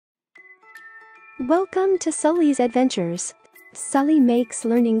Welcome to Sully's Adventures. Sully makes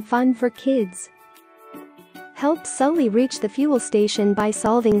learning fun for kids. Help Sully reach the fuel station by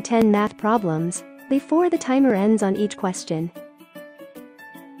solving 10 math problems before the timer ends on each question.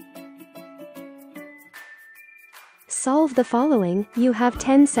 Solve the following. You have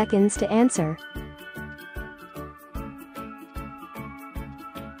 10 seconds to answer.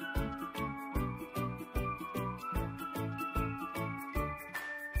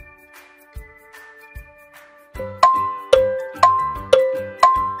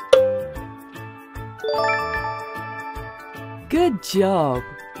 Good job!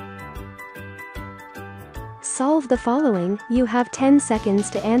 Solve the following. You have 10 seconds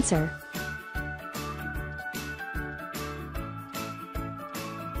to answer.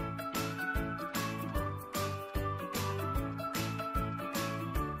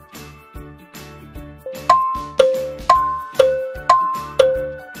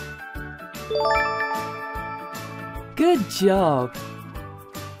 Good job!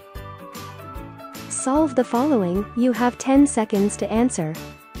 Solve the following. You have 10 seconds to answer.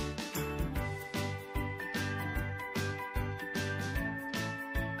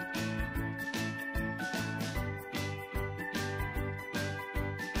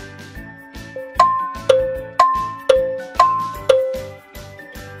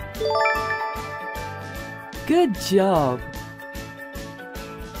 Good job!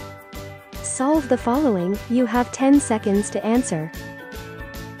 Solve the following. You have 10 seconds to answer.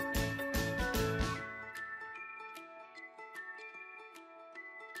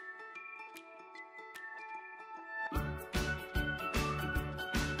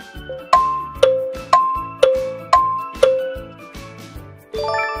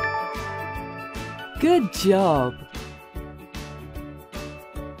 Good job!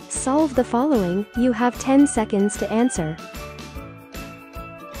 Solve the following. You have 10 seconds to answer.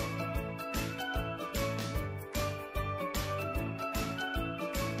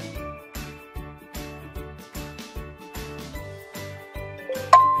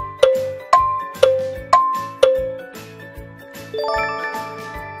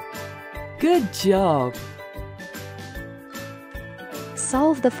 Good job!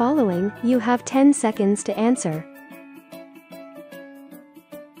 Solve the following. You have 10 seconds to answer.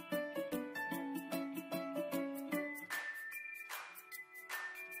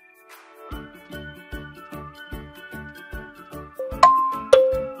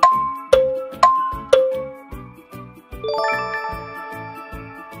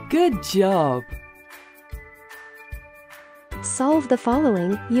 Good job! Solve the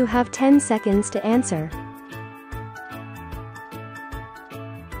following. You have 10 seconds to answer.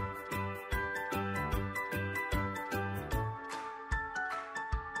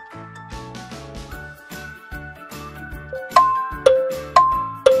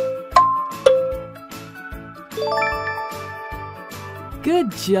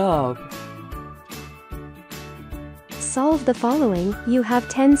 Good job! Solve the following. You have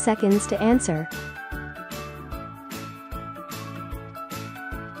 10 seconds to answer.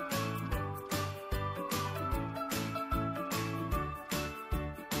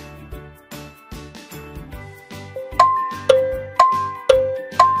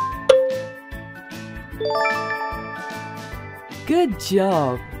 Good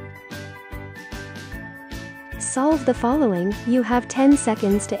job! Solve the following. You have 10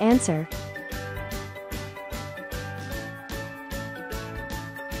 seconds to answer.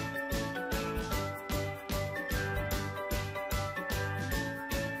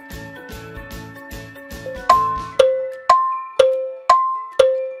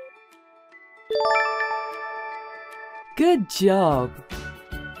 Good job!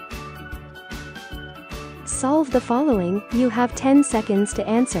 Solve the following. You have 10 seconds to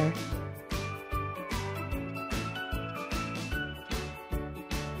answer.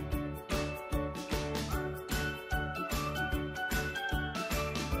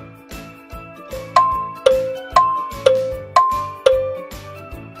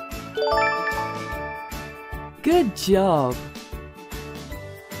 Good job!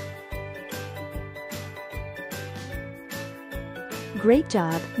 Great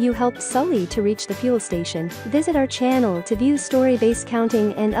job, you helped Sully to reach the fuel station. Visit our channel to view story-based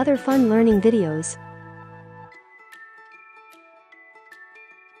counting and other fun learning videos.